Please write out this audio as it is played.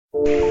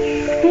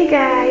Hey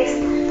guys,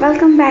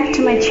 welcome back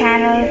to my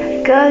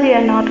channel. Girl,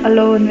 you're not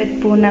alone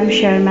with Poonam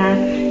Sharma,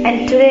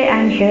 and today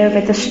I'm here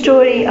with a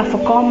story of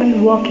a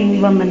common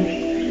working woman.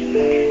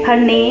 Her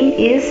name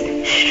is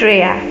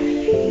Shreya.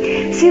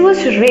 She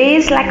was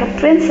raised like a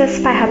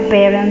princess by her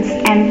parents,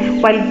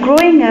 and while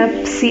growing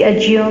up, she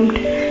assumed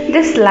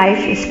this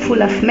life is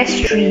full of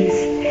mysteries.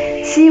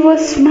 She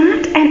was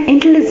smart and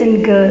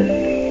intelligent girl.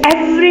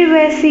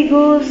 Everywhere she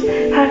goes,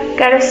 her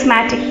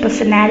charismatic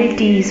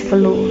personality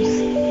follows.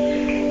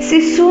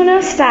 She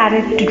sooner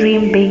started to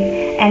dream big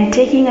and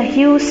taking a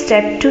huge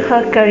step to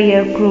her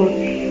career growth.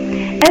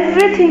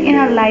 Everything in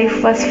her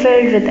life was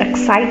filled with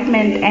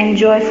excitement and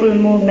joyful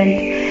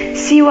movement.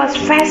 She was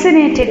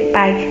fascinated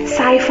by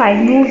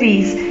sci-fi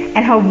movies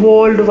and her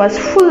world was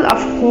full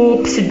of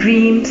hopes,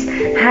 dreams,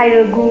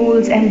 higher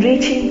goals and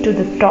reaching to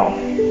the top.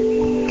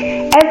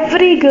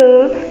 Every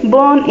girl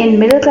born in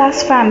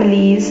middle-class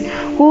families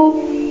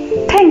who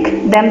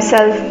think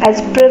themselves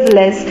as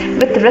privileged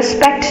with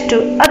respect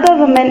to other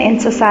women in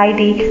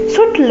society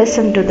should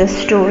listen to this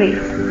story.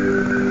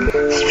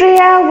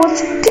 Shreya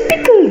was a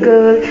typical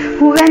girl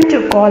who went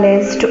to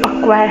college to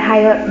acquire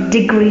higher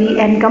degree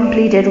and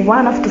completed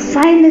one of the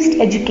finest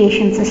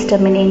education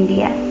system in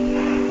India.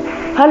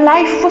 Her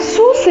life was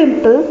so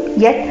simple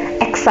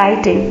yet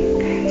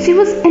exciting. She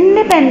was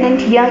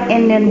independent young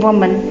Indian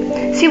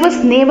woman. She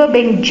was never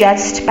being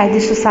judged by the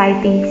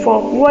society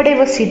for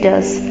whatever she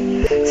does.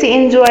 She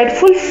enjoyed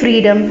full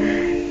freedom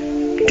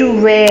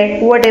to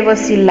wear whatever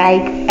she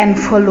liked and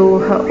follow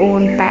her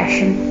own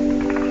passion.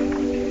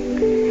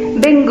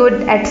 Being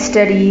good at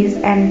studies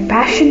and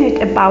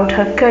passionate about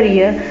her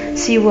career,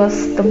 she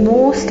was the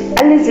most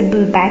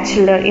eligible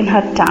bachelor in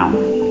her town.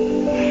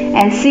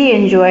 And she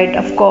enjoyed,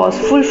 of course,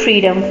 full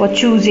freedom for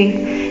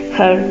choosing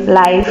her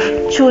life,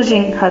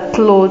 choosing her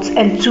clothes,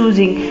 and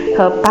choosing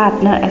her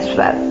partner as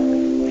well.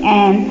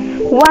 And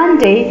one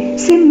day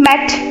she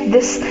met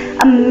this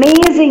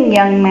amazing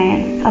young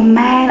man, a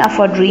man of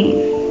her dream.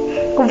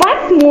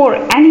 What more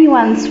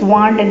anyone's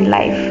want in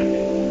life?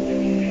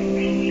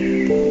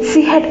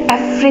 She had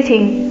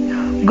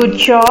everything: good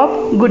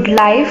job, good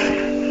life,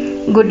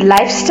 good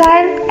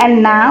lifestyle,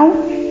 and now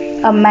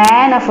a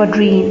man of her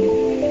dream.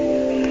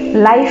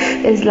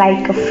 Life is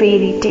like a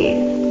fairy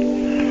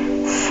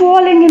tale.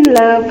 Falling in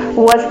love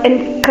was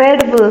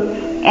incredible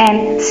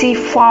and she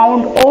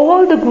found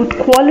all the good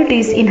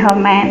qualities in her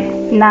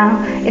man.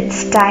 Now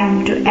it's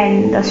time to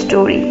end the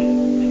story.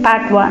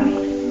 Part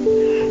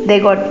 1. They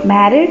got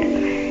married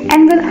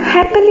and will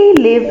happily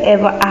live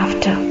ever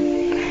after.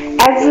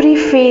 Every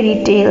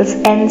fairy tale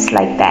ends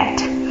like that.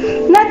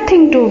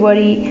 Nothing to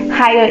worry,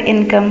 higher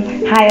income,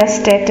 higher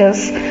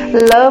status,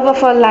 love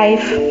of her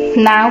life.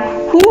 Now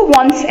who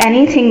wants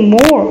anything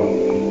more?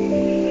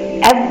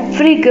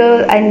 Every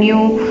girl I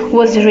knew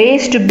was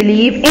raised to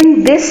believe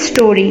in this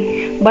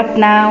story, but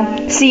now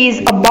she is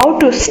about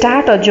to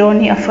start a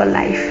journey of her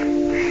life.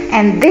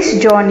 And this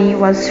journey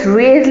was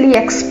rarely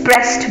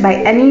expressed by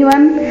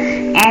anyone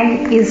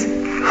and is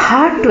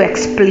hard to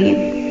explain.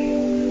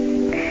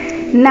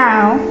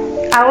 Now,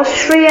 our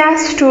Shreya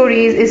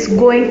stories is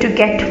going to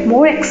get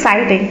more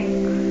exciting.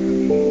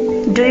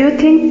 Do you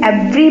think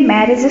every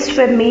marriages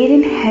were made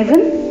in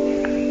heaven?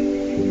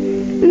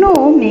 No,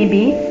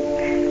 maybe.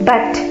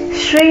 But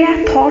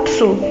Shreya thought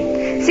so.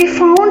 She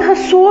found her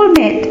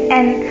soulmate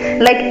and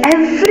like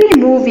every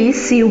movie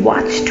she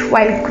watched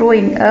while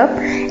growing up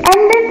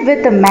ended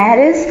with a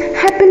marriage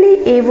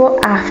happily ever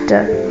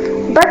after.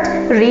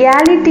 But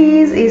reality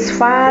is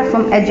far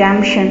from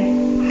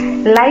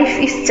assumption. Life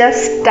is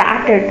just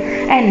started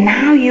and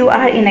now you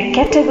are in a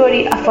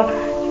category of a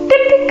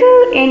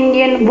typical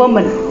Indian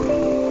woman.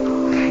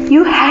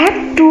 You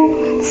have to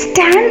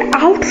stand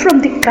out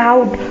from the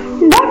crowd,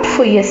 not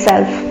for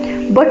yourself,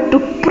 but to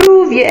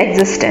prove your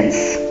existence.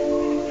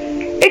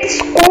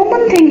 It's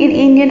common thing in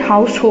Indian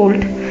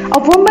household. A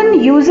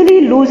woman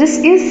usually loses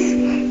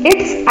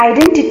its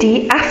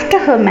identity after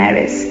her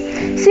marriage.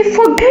 She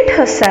forget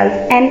herself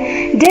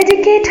and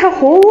dedicate her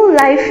whole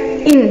life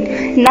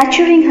in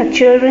nurturing her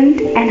children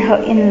and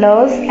her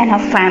in-laws and her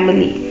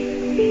family.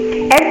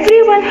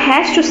 Everyone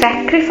has to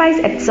sacrifice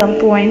at some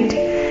point,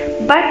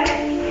 but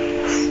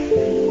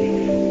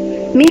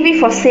maybe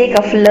for sake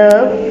of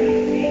love,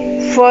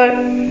 for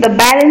the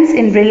balance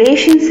in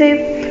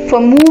relationship, for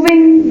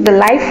moving the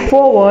life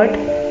forward.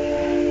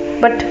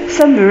 But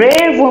some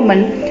rare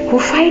woman who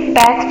fight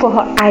back for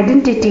her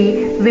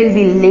identity will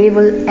be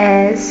labeled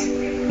as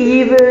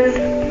evil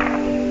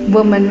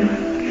woman,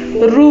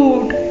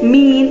 rude,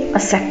 mean,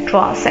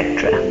 etc.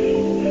 etc.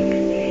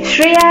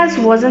 Shreya's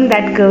wasn't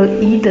that girl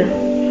either.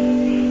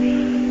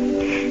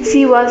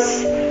 She was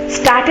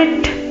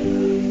started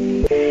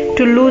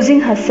to losing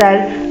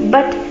herself,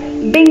 but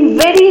being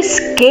very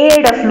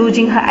scared of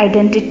losing her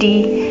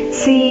identity,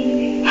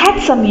 she had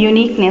some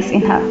uniqueness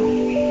in her.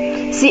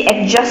 She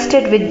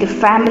adjusted with the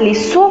family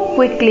so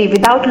quickly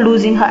without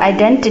losing her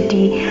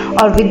identity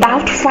or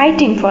without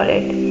fighting for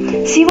it.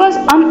 She was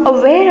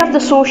unaware of the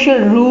social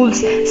rules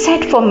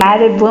set for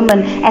married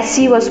women as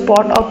she was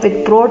brought up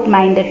with broad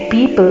minded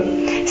people.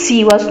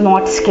 She was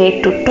not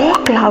scared to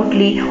talk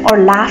loudly or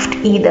laughed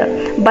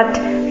either, but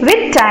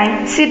with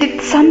time she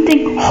did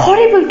something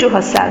horrible to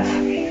herself.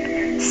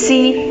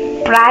 She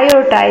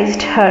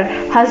prioritized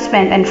her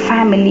husband and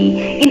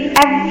family in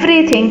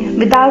everything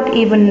without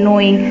even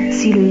knowing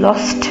she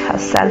lost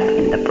herself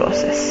in the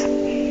process.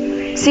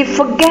 She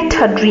forget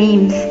her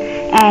dreams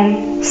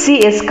and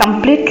she is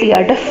completely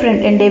a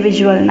different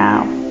individual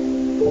now.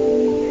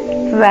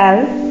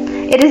 Well,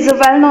 it is a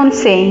well-known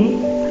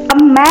saying,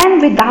 a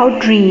man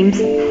without dreams,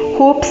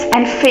 hopes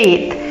and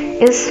faith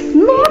is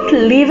not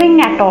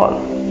living at all.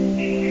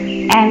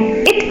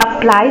 And it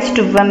applies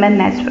to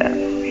women as well.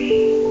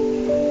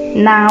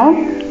 Now,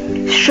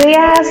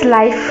 Shreya's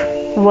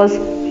life was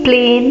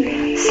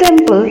plain,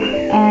 simple,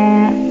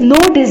 and no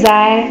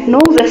desire, no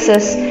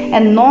wishes,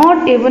 and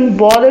not even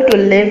bother to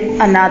live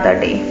another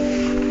day.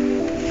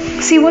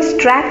 She was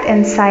trapped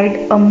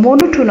inside a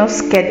monotonous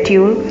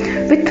schedule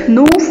with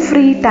no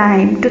free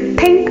time to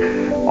think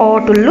or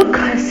to look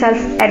herself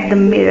at the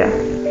mirror.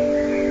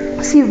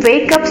 She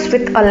wakes up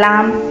with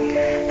alarm,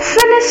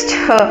 finished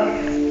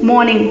her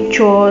morning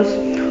chores,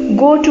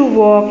 go to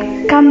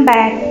work, come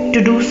back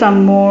to do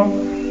some more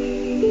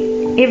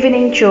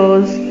evening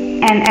chores,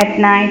 and at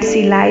night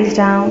she lies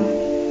down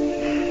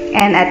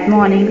and at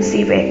morning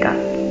she wakes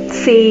up.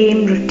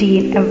 Same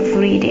routine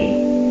every day.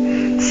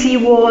 She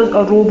was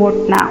a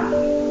robot now.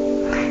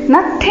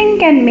 Nothing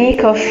can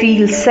make her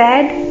feel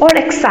sad or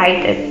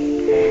excited.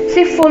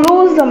 She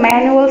follows the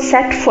manual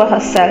set for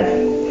herself,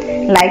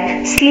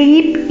 like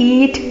sleep,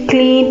 eat,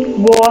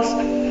 clean, wash,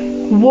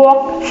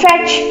 walk,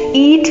 fetch,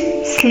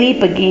 eat,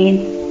 sleep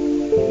again.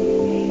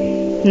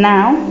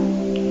 Now,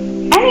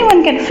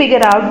 anyone can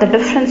figure out the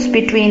difference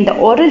between the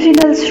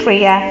original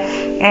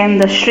Shreya and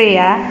the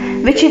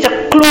Shreya, which is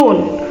a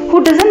clone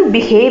who doesn't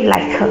behave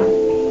like her.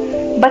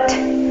 But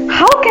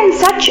how can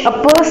such a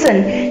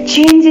person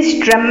changes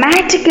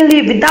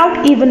dramatically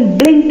without even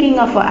blinking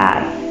of an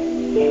eye?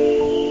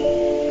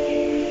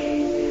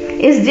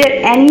 Is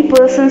there any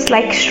persons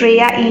like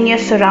Shreya in your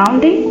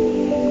surrounding?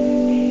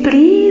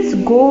 Please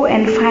go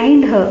and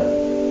find her.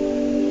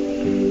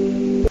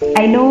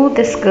 I know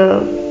this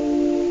girl.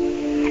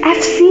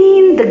 I've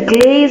seen the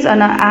glaze on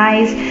her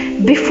eyes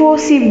before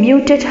she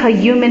muted her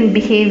human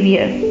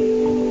behavior.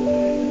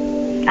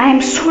 I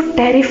am so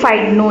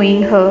terrified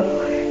knowing her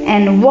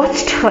and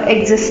watched her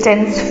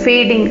existence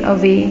fading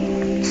away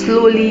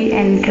slowly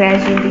and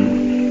gradually.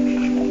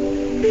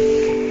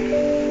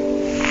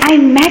 I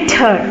met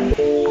her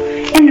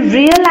and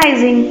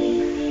realizing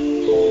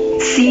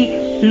she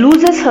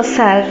loses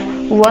herself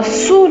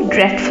was so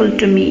dreadful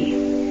to me.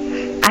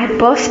 I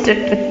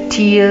bursted with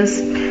tears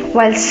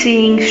while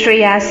seeing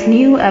Shreya's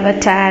new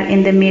avatar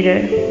in the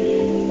mirror.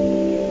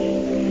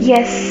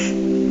 Yes,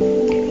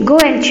 go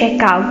and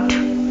check out.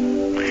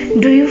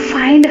 Do you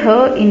find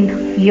her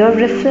in your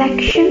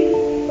reflection?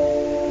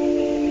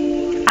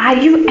 Are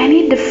you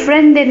any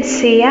different than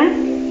Shreya?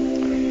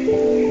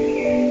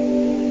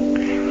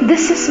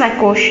 This is my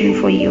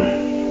question for you.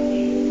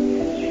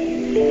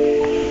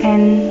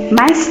 And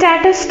my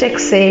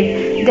statistics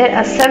say there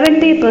are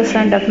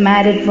 70% of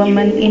married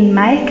women in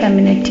my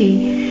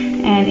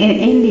community and in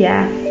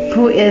India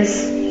who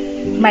is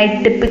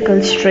my typical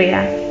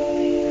Shreya.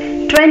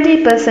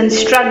 20%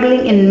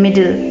 struggling in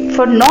middle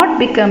for not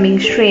becoming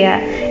Shreya,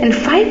 and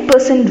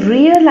 5%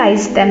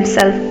 realize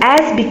themselves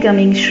as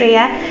becoming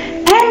Shreya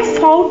and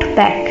fought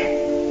back.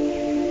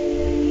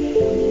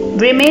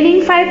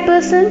 Remaining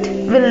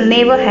 5% will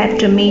never have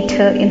to meet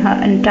her in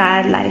her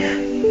entire life.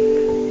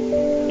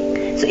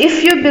 So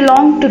if you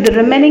belong to the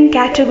remaining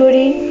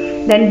category,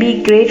 then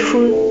be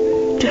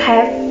grateful to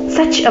have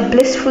such a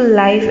blissful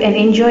life and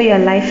enjoy your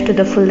life to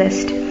the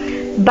fullest.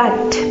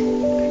 But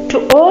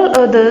to all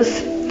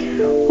others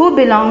who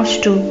belongs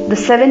to the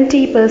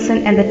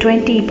 70% and the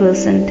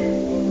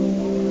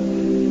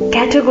 20%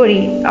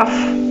 category of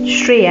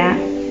Shreya,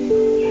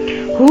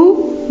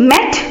 who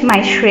met my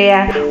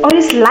Shreya or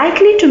is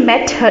likely to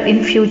meet her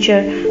in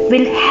future,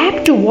 will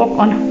have to work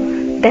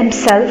on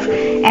themselves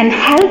and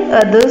help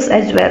others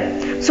as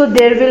well. So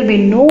there will be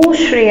no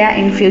Shreya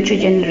in future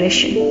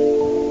generation.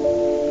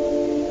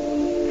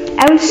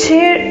 I will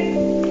share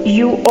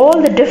you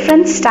all the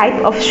different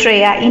type of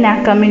Shreya in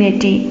our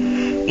community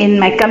in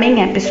my coming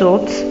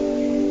episodes,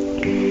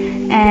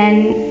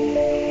 and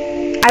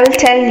I will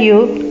tell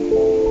you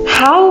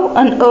how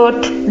on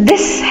earth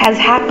this has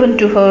happened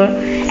to her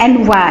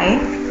and why.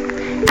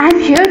 I'm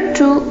here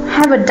to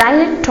have a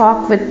direct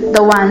talk with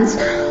the ones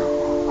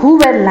who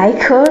were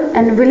like her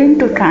and willing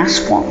to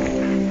transform.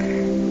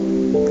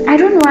 I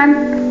don't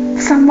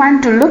want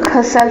someone to look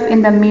herself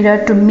in the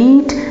mirror to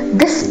meet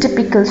this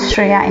typical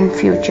Shreya in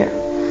future.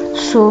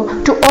 So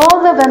to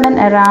all the women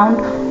around,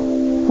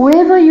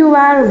 whoever you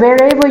are,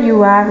 wherever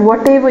you are,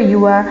 whatever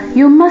you are,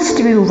 you must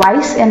be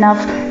wise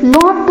enough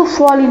not to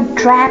fall in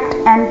trapped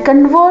and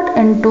convert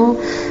into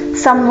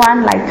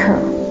someone like her.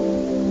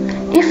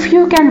 If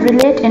you can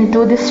relate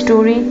into this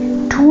story,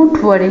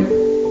 don't worry.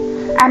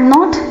 I'm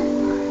not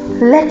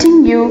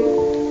letting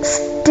you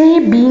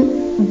stay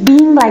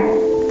being like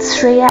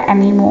Shreya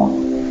anymore.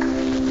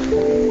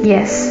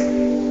 Yes,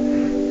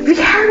 we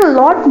have a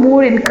lot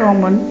more in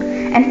common,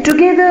 and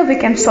together we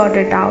can sort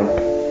it out.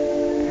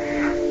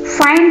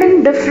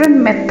 Finding different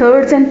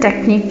methods and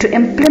technique to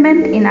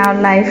implement in our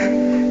life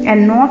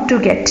and not to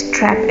get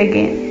trapped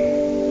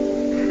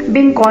again.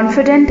 Being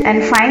confident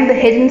and find the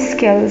hidden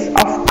skills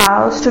of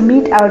ours to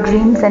meet our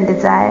dreams and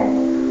desire.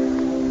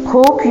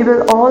 Hope you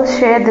will all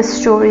share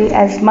this story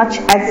as much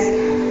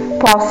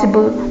as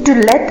possible to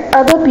let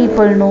other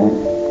people know.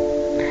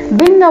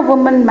 Being a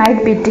woman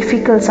might be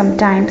difficult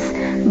sometimes,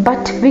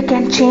 but we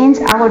can change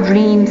our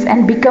dreams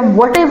and become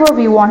whatever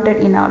we wanted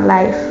in our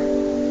life.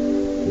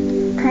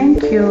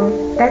 Thank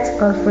you. That's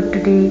all for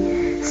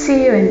today.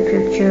 See you in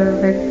future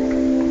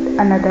with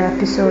another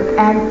episode,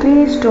 and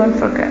please don't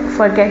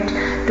forget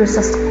to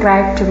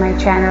subscribe to my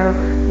channel.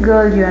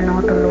 Girl, you are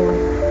not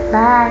alone.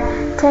 Bye.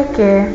 Take care.